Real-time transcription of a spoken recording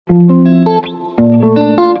I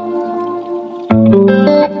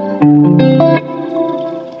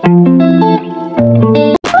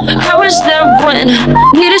was there when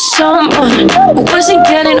needed someone who wasn't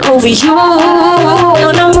getting over you.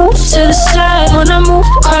 When I move to the side, when I move,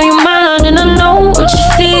 call you mine, and I know what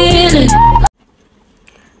you're feeling.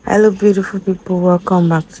 Hello beautiful people, welcome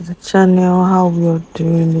back to the channel. How we are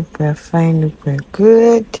doing? Look, we're fine, look, we're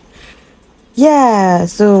good. Yeah,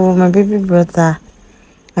 so my baby brother,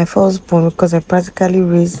 my firstborn, because I practically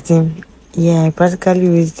raised him. Yeah, I practically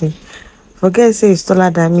raised him. Forget say he's taller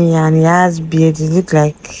than me and he has beard. He look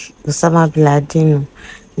like Osama bin Laden.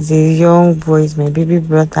 He's a young boy, he's my baby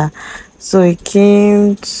brother. So he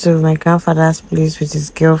came to my grandfather's place with his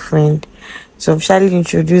girlfriend to officially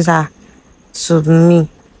introduce her to me.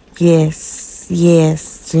 Yes,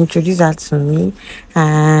 to introduce her to me.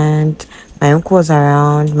 And my uncle was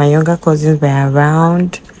around, my younger cousins were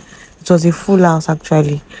around. It was a full house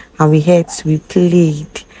actually, and we ate, we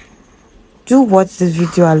played. Do watch this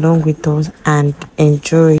video along with us and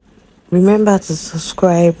enjoy. Remember to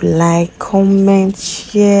subscribe, like, comment,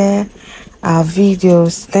 share our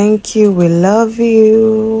videos. Thank you, we love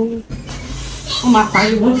you.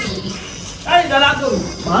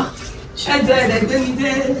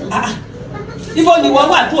 Ibo ni wọ́n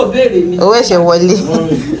wà tó béèrè mi. Owó ẹ̀ṣẹ̀ wọlé.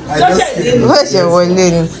 Owó ẹ̀ṣẹ̀ wọlé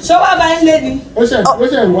ni. Ṣé wàá bá ń lé ni? Ó ṣẹ̀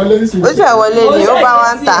wọlé ni, ó bá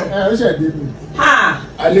wa ń ta. Ó ṣẹ̀ dé ni.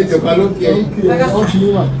 Àlejò kan ló kí ẹ.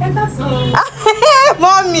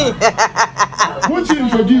 Mommy. Won't you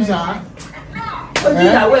introduce her? Ojú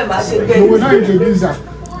ìyàwó ẹ̀ máa ṣe gbé. You will not introduce her.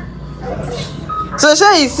 So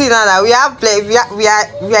sure you see now that we are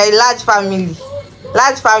a large family.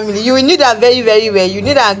 You will need her very, very well. You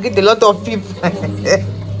need her with a lot of people.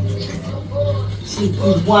 She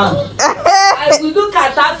is one. I will look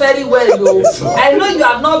at her very well though. I know you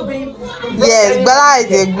have not been. Yes, Bala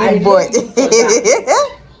is a good boy.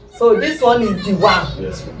 So this one is the one.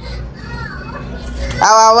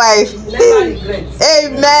 Our wife. You never regret.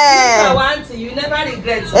 Amen. I want to. You never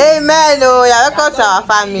regret. Amen. Oh, you are welcome to our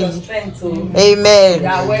family. Amen. You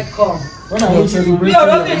are welcome. When are you celebrating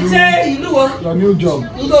your new job?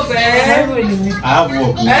 I have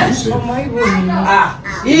work.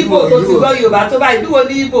 Igbo tó ti gbọ́ Yorùbá tó báyìí dúró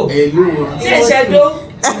ní Igbo. Ṣé ìṣẹ́dó?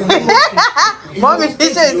 Mọ́mí ṣe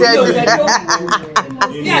ìṣẹ́dó.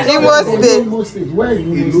 Imo State. Where is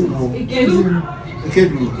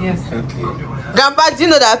Ikelu? Yes. Okay. Grandpa, do you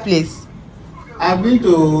know that place? I've been to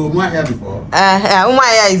Umuahia before.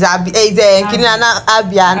 Umuahia is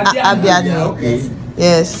Abia. Okay.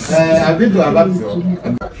 Yes. I've been to Aba before.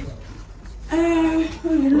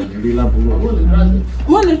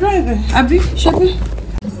 Money driving. Abi, shopping.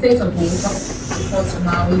 State of the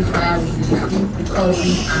Maui fire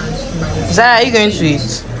recovery and Zara, are you going to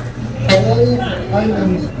eat?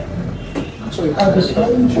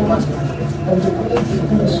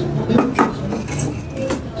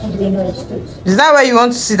 Is that where you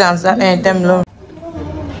want to sit down? Them long.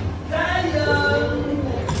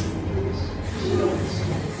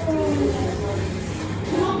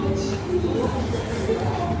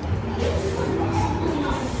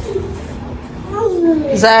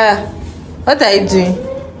 Zara, what are you doing?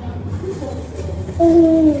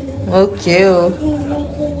 Okay. Oh.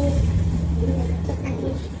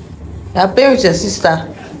 You're playing with your sister.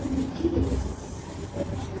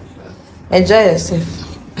 Enjoy yourself.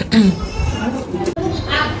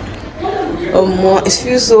 It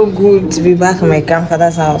feels so good to be back at my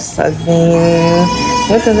grandfather's house. I've been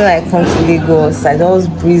most of the time I come to Lagos, I just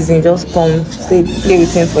breezing, just come play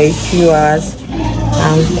with him for a few hours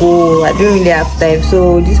and go. I don't really have time,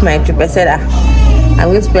 so this is my trip. I said I'm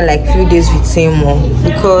going to spend like a few days with him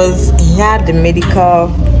because he had the medical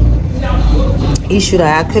issue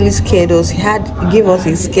that actually scared us. He gave us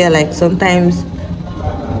a scare like sometimes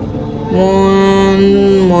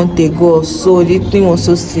 1 month ago or so. The thing was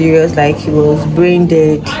so serious, like he was brain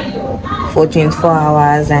dead for 24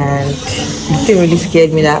 hours, and the thing really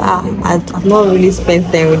scared me that I've not really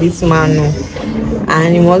spent time with this man. No.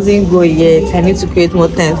 And he wasn't go yet. I need to create more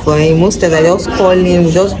time for him. Most times I just call him,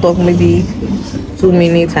 we just talk maybe 2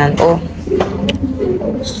 minutes and all.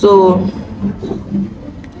 So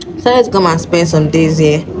decided to come and spend some days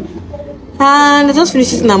here. And I just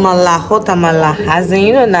finished eating amala, hot amala. As in,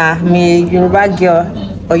 you know now, me Yoruba girl,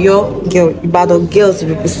 or your girl, Ibadan girl to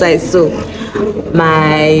be precise. So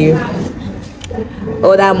my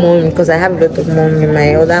other mommy, because I have a lot of mommy,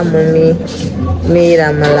 my other mommy made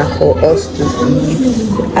amala for us to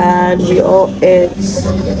eat, and we all ate.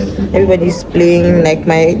 Everybody's playing, like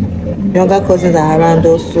my younger cousins are around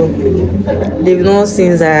also. They've known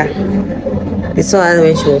since they saw her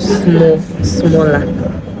when she was smaller.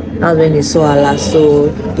 That's when they saw Allah, so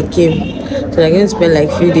they came. So they're going to spend like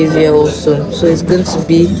a few days here also. So it's going to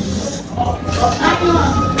be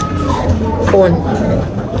fun.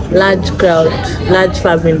 Large crowd, large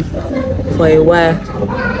family for a while.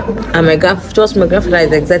 And my grandfather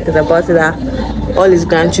is excited about it that all his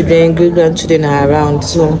grandchildren, great grandchildren are around.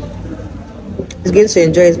 So he's going to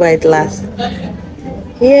enjoy it while it lasts.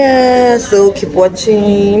 Yeah, so keep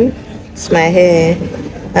watching. It's my hair.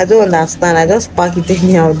 I don't understand. I just pack it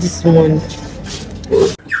anyhow this morning.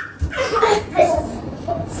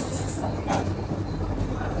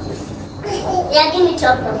 Yeah, give me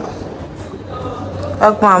chocolate.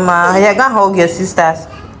 Look, Mama, you're gonna hug your sisters.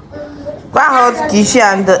 Go and hug Kishi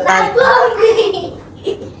and you're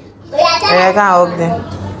gonna hug them.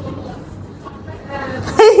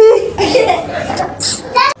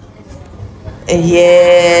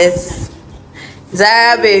 Yes.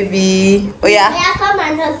 Zara, baby. Oh, yeah. Yeah, come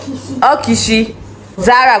and hug Kishi. Oh, Kishi.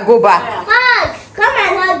 Zara, go back. Hug! Come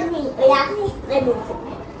and hug me. Oh, yeah. Let me.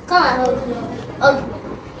 Come and hug me. Hug me.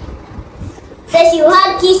 Says you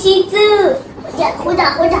hug Kishi too. Yeah, hold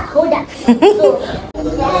on.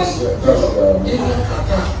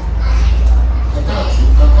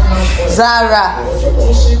 Zara,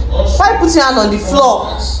 why put your hand on the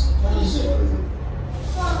floor?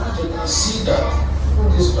 See that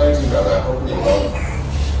this fighting that are happening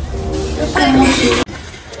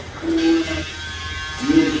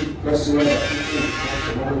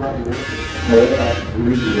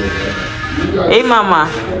Hey, Mama.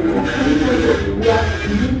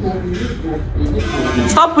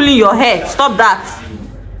 Stop pulling your hair. Stop that.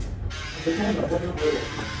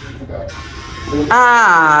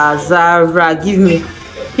 Ah, Zara, give it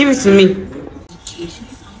to me.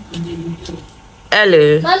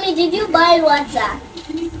 Hello. Mommy, did you buy water?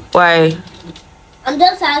 Why? I'm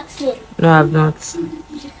just asking. No, I have not.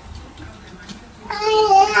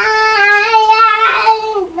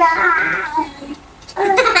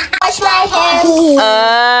 Wash my hands.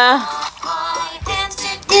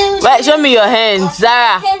 Wait, show me your hands,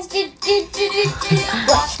 Zara. Wash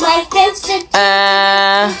my hands.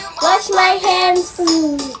 Wash my hands.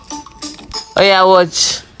 Oh yeah,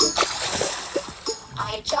 watch.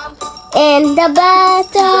 In the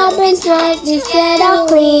bathtub and scrub instead of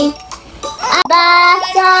clean. A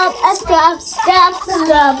bathtub, a scrub.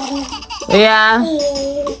 Yeah.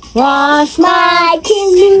 Wash my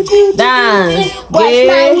knees, Dance. Wash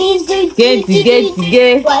my knees, Get.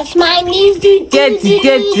 Wash my knees,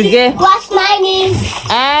 Get. Wash my knees.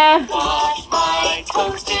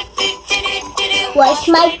 Wash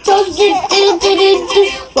my toes,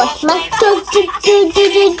 Wash my toes,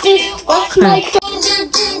 Wash my toes.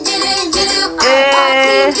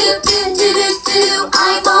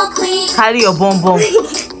 I'm all clean. Carry your bum.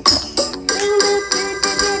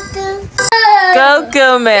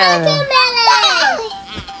 Coco Melon.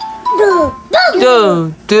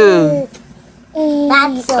 Do.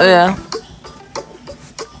 That's all. Yeah.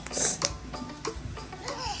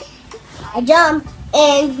 I jump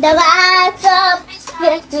in the bathtub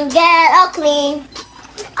just to get all clean.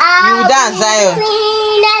 I'll dance, be Zion.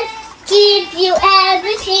 cleanest, keep you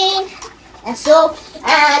everything. And soap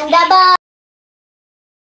and the bar.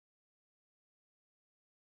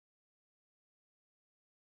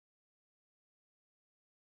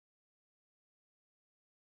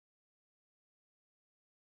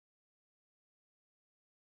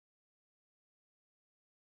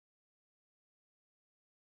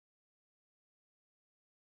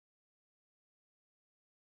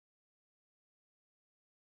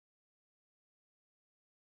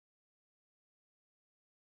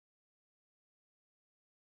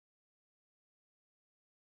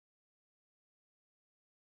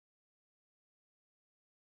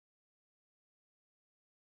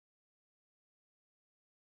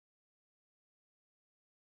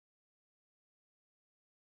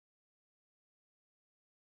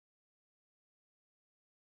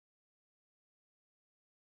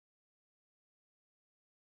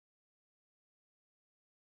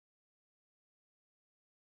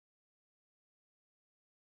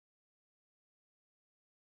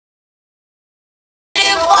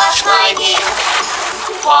 Wash my knees.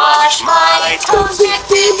 Wash my toes.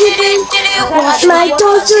 Wash my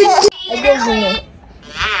toes.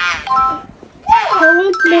 Can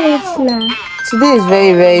we play it now? Today is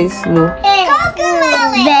very, very slow.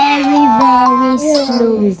 Very, very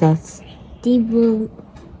slow. Who is that? Dibu.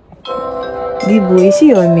 Bibo, is she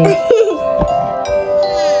your name?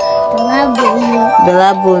 The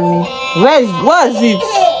Laboni. What is it?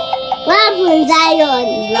 Labun Zion.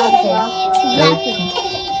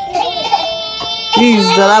 This is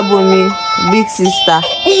the Laboni, big sister.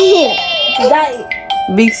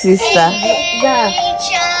 Big sister. Yeah.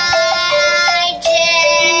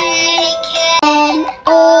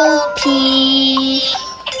 N-O-P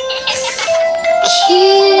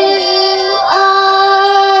Q-R-S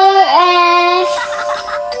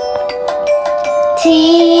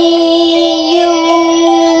T-U-V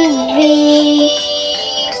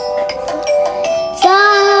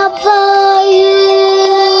W-X.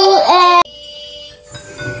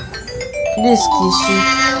 This Kishi.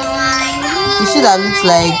 Kishi that looks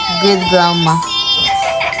like great grandma.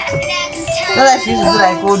 Not like she used to do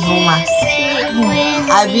like old woman.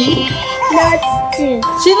 Abby? Not two.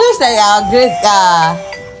 She looks like our great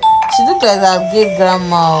she looks like our great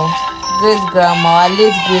grandma. Great grandma, our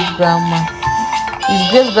late great grandma. His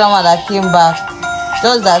great grandma that came back.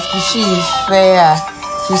 Just that Kishi is fair.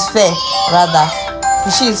 She's fair, rather.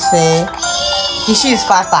 Kishi is fair. Kishi is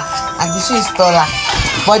fatter. And Kishi is taller.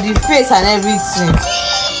 But the face and everything.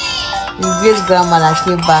 His great grandma that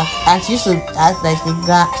came back. And she used to act like a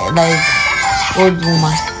old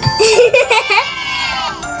woman.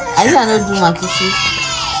 Are you an old woman, Kishi?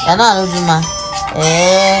 You're not an old woman.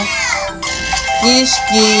 Kish.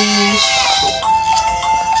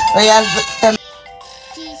 Oh, yeah.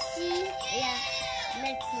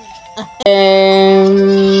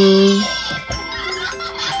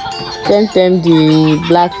 Tell them the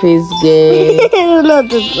blackface girl. Not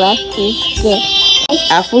the blackface girl.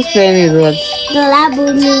 Our full friend is what?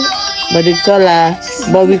 Dolabuni. But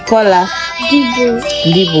we call her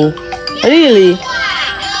Dibo. Really?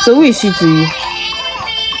 So who is she to you?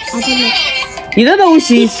 I don't know. You don't know who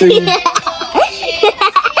she is to you?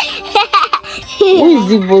 Who is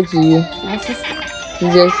Dibo to you? My sister.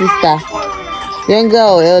 She's your sister. Younger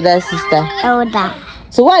or elder sister? Elder.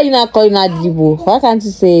 So why are you not calling her Dibo? Why can't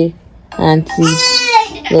you say Auntie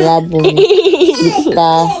Dolabumi?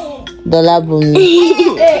 Sister Dolabumi?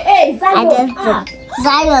 Hey,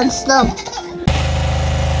 Zion, stop.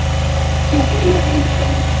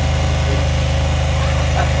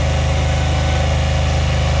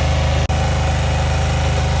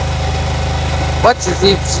 What is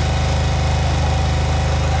it?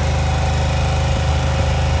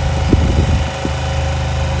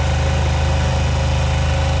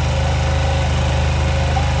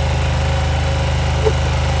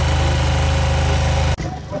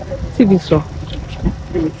 See this one.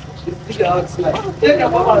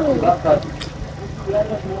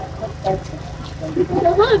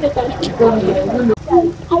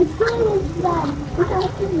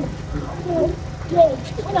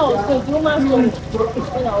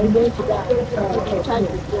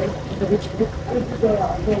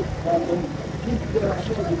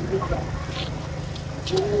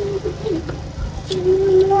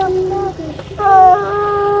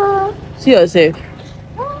 See yourself.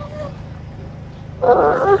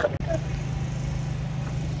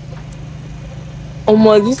 Oh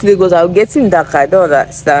my, this Lagos, I'm getting dark. I don't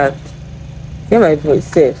understand. Hear my voice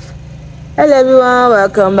safe. Hello everyone,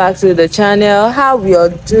 welcome back to the channel. How we are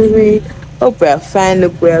doing? Hope we are fine.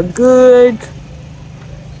 Hope we are good.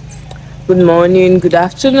 Good morning, good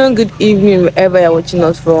afternoon, good evening, wherever you're watching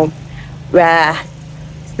us from. We are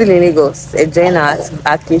still in Lagos, enjoying our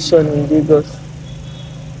vacation in Lagos.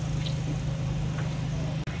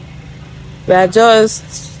 We are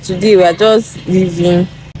just leaving.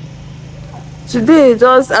 Today, I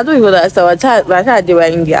don't even understand. My child, they were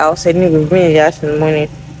in the house anyway, with me in the house in the morning.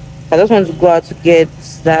 I just want to go out to get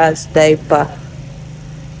that diaper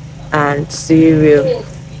and cereal.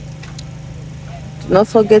 Do not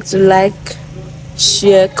forget to like,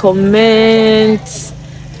 share, comment,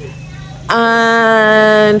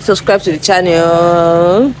 and subscribe to the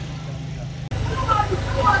channel.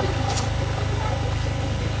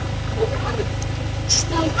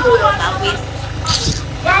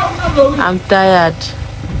 I'm tired.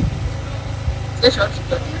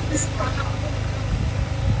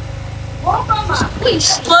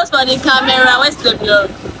 Pose for the camera. Where's the vlog?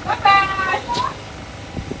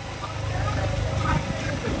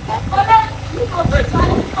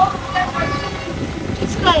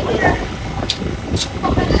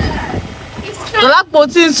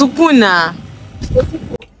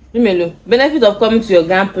 Benefit of coming to your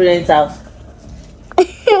grandparents' house.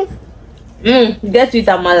 Get with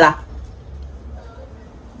amala.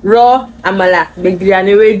 Raw amala,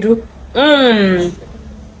 begriani wedu.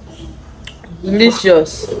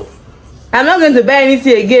 Delicious. I'm not going to buy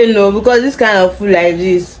anything again, no, because this kind of food like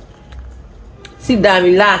this. Sit down,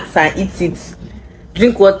 relax, and eat it.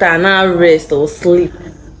 Drink water and now rest or sleep.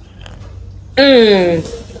 Please,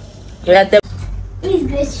 great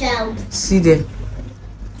child. See them.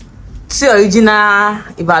 See original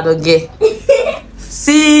Ibadan girl.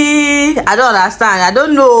 See, I don't understand. I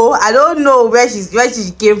don't know where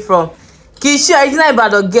she came from. Kishi original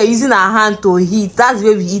Ibadan girl using her hand to eat. That's the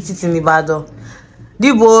way we eat it in Ibadan.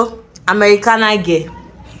 Dibo, Americana girl.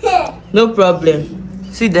 No problem.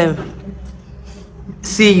 See them.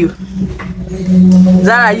 See you.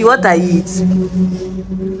 Zara, what are you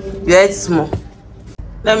eating? You ate small.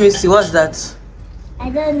 Let me see. What's that? I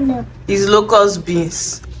don't know. It's locust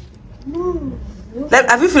beans.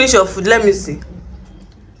 Have you finished your food? Let me see.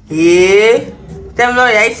 Yeah. Tell me,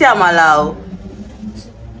 I see amala.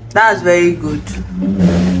 That's very good.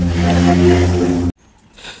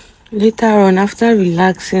 Later on, after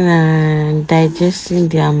relaxing and digesting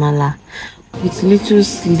the amala with little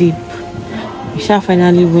sleep, we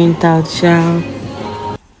finally went out.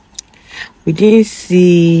 We didn't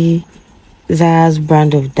see Zara's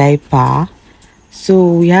brand of diaper,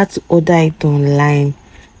 so we had to order it online.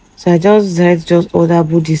 So I just decided to just order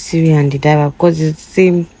both the cereal and the diaper because it's the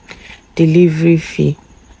same delivery fee.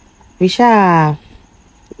 We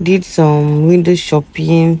did some window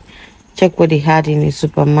shopping, check what they had in the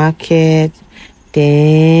supermarket.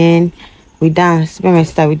 Then we danced. Me and my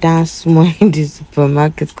sister, we danced more in the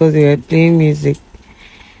supermarket because we were playing music.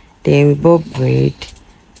 Then we bought bread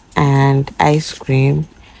and ice cream,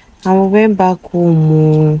 and we went back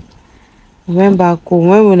home. When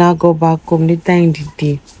we now go back home later in the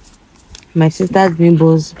day, my sister's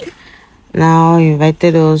neighbors now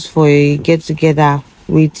invited us for a get together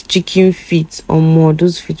with chicken feet or more.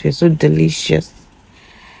 Those feet were so delicious.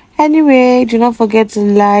 Anyway, do not forget to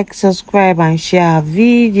like, subscribe, and share our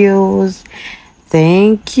videos.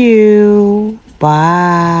 Thank you.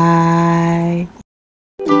 Bye.